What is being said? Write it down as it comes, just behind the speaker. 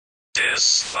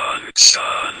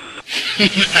Dysfunction.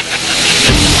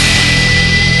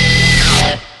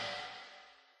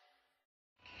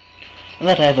 Now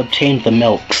that I have obtained the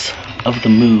milks of the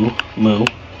moo. Oh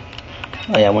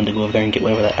yeah, I wanted to go over there and get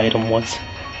whatever that item was.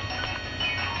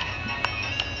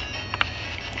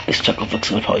 This chuckle looks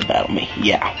gonna probably battle me,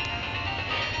 yeah.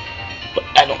 But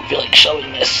I don't feel like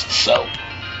showing this, so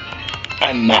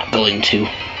I'm not going to.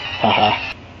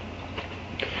 Haha.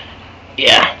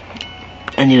 Yeah.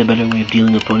 I need a better way of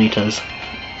dealing with ponytas.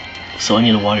 So I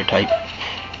need a water type.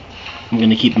 I'm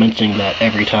gonna keep mentioning that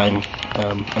every time,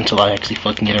 until I actually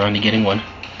fucking get around to getting one.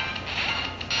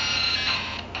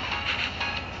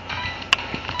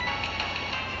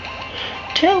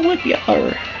 Tailwood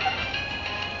Yar.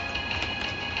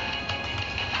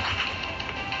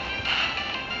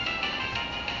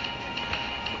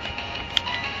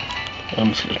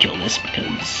 I'm just gonna kill this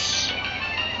because,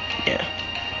 yeah.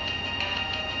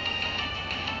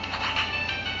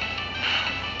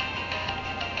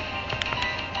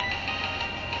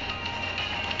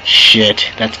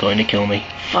 Shit, that's going to kill me.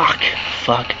 Fuck.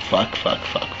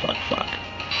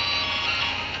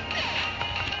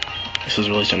 This is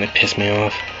really starting to piss me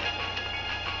off.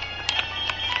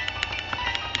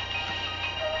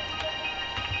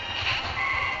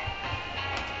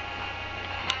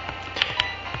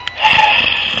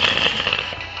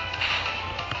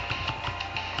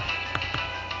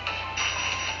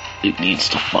 It needs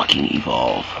to fucking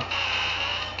evolve.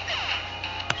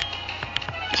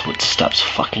 That's what stops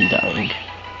fucking dying.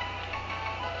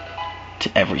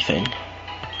 To everything.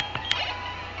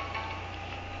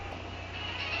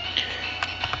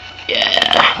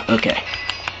 Yeah, okay.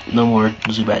 No more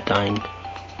Zubat dying.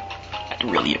 I'd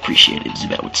really appreciate it if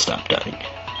Zubat would stop dying.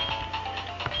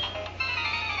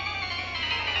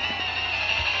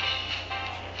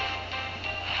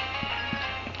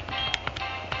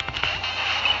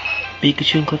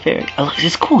 Pikachu and Clefairy. Oh,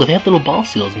 it's cool, they have little ball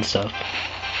seals and stuff.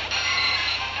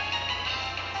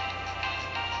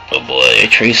 Oh boy,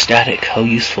 Trace Static, how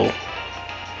useful.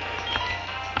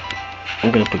 I'm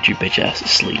gonna put your bitch ass to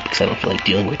sleep because I don't feel like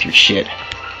dealing with your shit.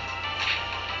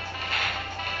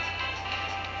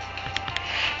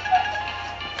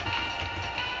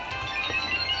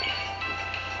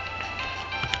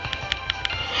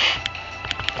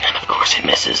 And of course it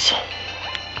misses.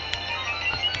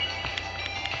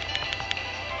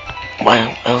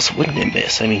 Why else wouldn't it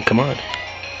miss? I mean, come on.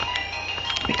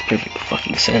 Makes perfect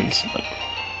fucking sense, but...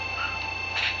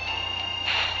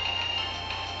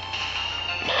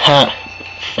 Ha!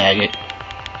 Faggot.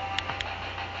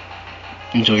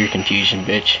 Enjoy your confusion,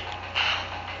 bitch.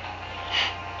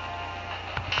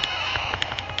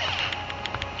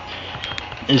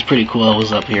 It was pretty cool. I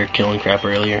was up here killing crap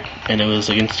earlier, and it was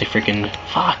against a freaking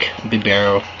big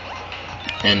barrel.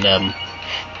 And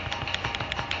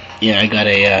yeah, I got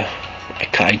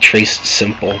I traced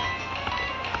simple,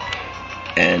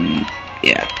 and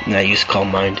yeah, and I used Calm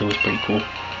Mind. It was pretty cool.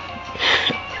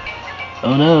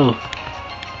 Oh no!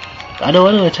 I don't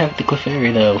want to attack the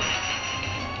Clefairy though.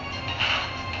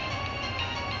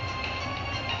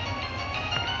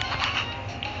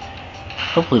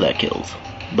 Hopefully that kills,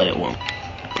 but it won't,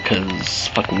 because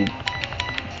fucking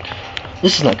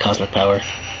this is not Cosmic Power.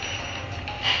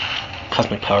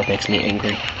 Cosmic Power makes me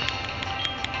angry.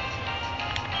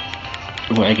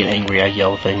 When I get angry, I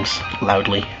yell things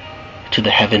loudly to the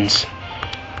heavens.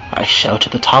 I shout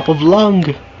at the top of lung.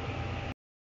 You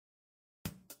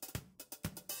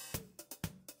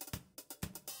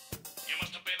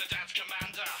must obey the dance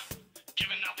commander,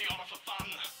 giving out the order for fun.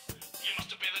 You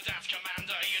must obey the dance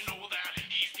commander, you know that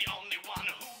he's the only one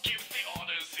who gives the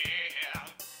orders here.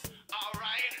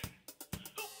 Alright,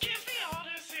 who gives the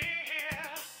orders here?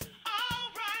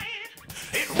 Alright.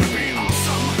 It would be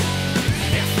awesome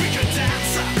if we could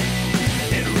dance.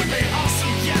 It would be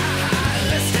awesome, yeah,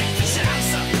 let's take the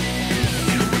chance.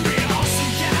 It would be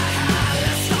awesome, yeah,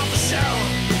 let's start the show.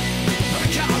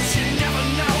 Because you never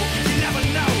know, you never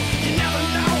know, you never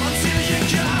know until you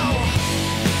go.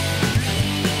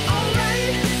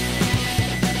 Alright.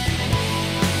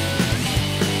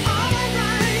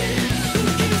 Alright. Who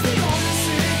gives the orders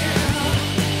here?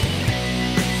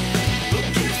 Who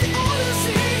gives the orders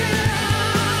here?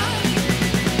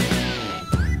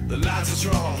 The lights are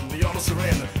drawn, the orders are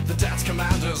in. The dance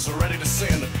commanders are ready to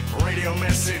send. Radio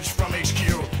message from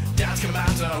HQ. Dance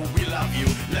commander, we love you.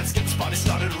 Let's get this party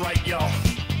started right, y'all.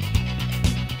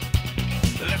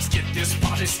 Let's get this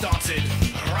party started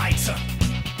right.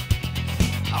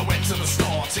 I went to the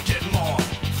store to get more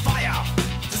fire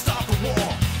to start the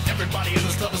war. Everybody in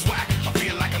this club is whack. I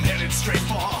feel like I'm headed straight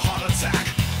for a heart attack.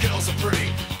 Girls are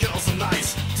pretty, girls are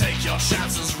nice. Take your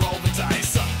chances, roll the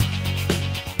dice.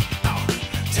 I'll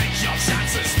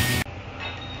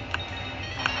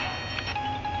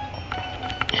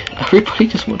Everybody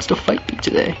just wants to fight me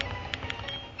today.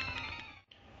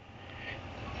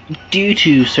 Due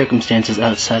to circumstances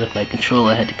outside of my control,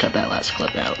 I had to cut that last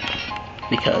clip out.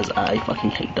 Because I fucking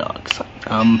hate dogs.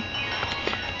 I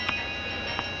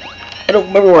don't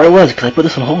remember where I was, because I put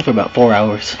this on hold for about 4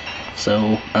 hours.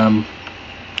 So, I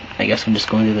guess I'm just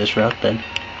going to this route then.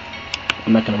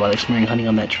 I'm not gonna bother smearing honey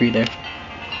on that tree there.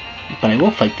 But I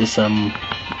will fight this,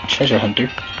 treasure hunter,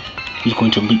 who's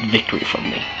going to loot victory from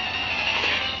me.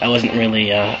 I wasn't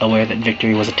really, aware that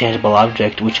victory was a tangible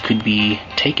object which could be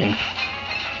taken.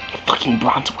 Fucking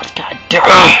bronze swords, god damn!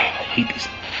 I hate these.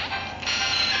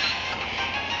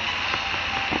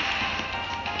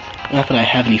 Not that I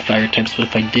have any fire types, but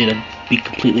if I did, I'd be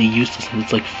completely useless and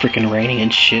it's like frickin' raining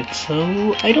and shit,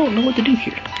 so I don't know what to do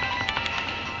here.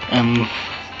 I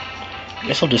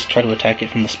guess I'll just try to attack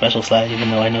it from the special side, even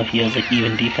though I know he has like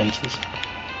even defenses.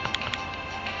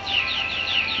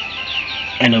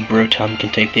 I know Bro Tom can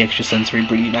take the extra sensory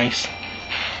pretty nice.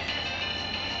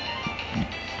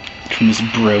 From this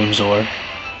Bronzor.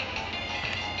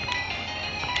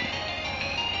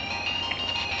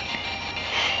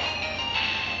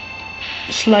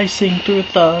 Slicing through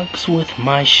thugs with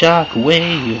my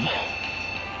shockwave.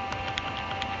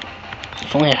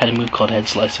 If only I had a move called Head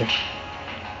Slicer.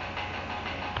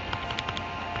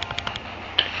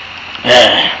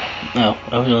 Oh,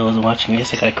 I really wasn't watching. I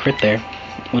guess I got a crit there,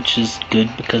 which is good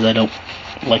because I don't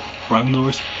like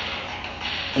Bronzors.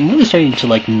 I'm really starting to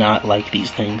like not like these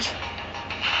things.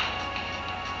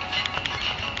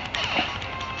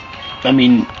 I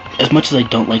mean, as much as I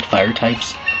don't like fire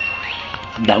types,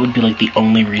 that would be like the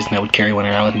only reason I would carry one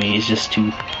around with me, is just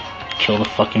to kill the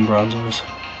fucking Bronzors.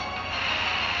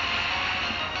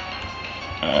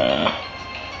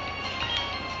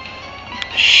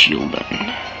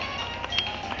 Shieldon.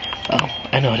 Oh,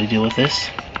 I know how to deal with this.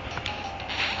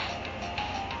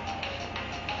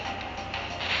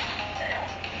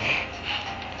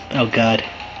 Oh god.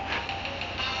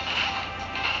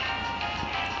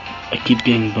 I keep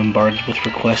getting bombarded with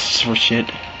requests for shit.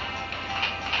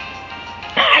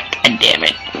 Ah, god damn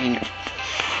it.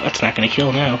 That's not gonna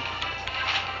kill now.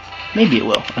 Maybe it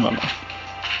will, I don't know.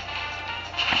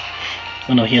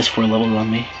 Oh no, he has 4 levels on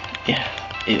me. Yeah,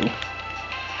 ew.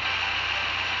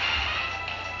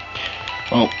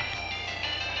 Well,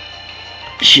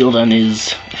 Shieldon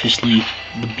is officially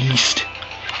the beast.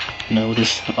 You know,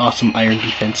 this awesome iron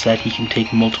defense set, he can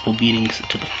take multiple beatings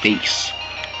to the face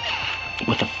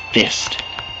with a fist.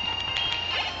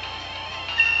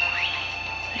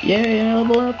 Yay, I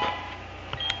level up.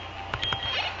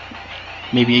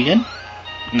 Maybe again?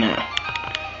 Nah.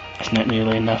 That's not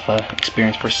nearly enough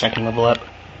experience for a second level up.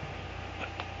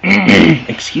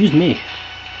 Excuse me.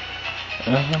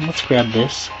 Let's grab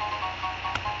this.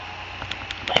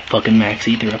 My fucking max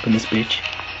ether up in this bitch.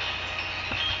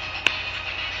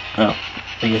 Oh,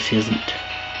 I guess he doesn't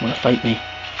want to fight me.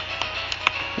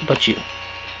 What about you?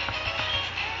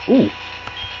 Ooh.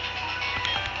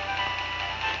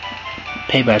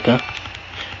 Payback, huh?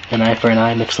 An eye for an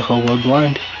eye makes the whole world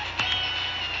blind.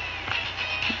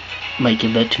 Might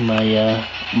give that to my,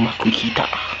 Makuhita.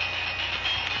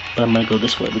 But I'm gonna go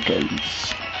this way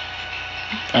because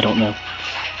I don't know.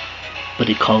 But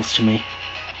it calls to me.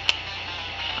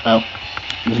 Oh,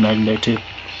 there's an item there too.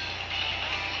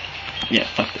 Yeah,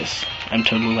 fuck this. I'm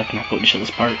totally like not going to show this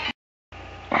part.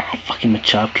 Oh, fucking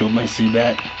Machop killed my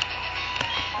Zubat.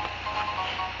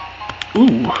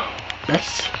 Ooh,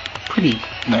 that's pretty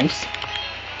nice.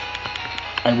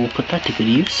 I will put that to good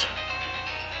use.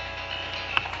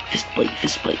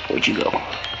 Fistblade, where'd you go?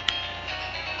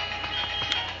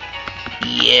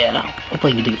 Yeah, I'll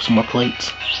probably dig up some more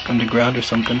plates underground or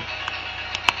something.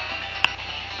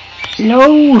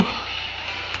 No!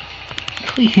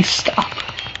 Please stop.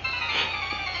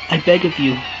 I beg of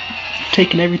you. You've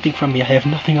taken everything from me. I have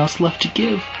nothing else left to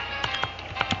give.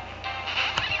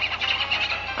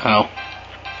 Ow.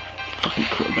 Fucking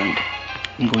Krogunk.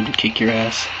 I'm going to kick your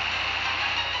ass.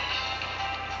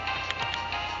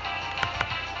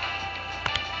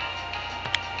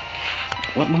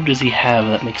 What move does he have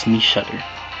that makes me shudder?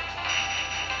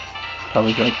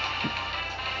 Probably like,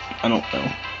 I don't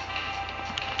know.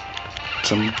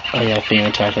 Some, oh yeah, fan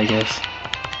attack, I guess.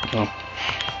 Well,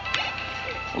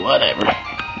 whatever.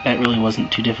 That really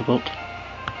wasn't too difficult.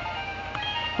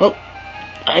 Well,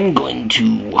 I'm going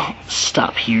to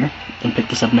stop here and pick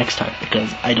this up next time,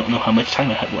 because I don't know how much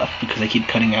time I have left, because I keep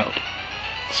cutting out.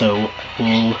 So,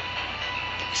 we'll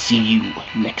see you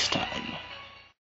next time.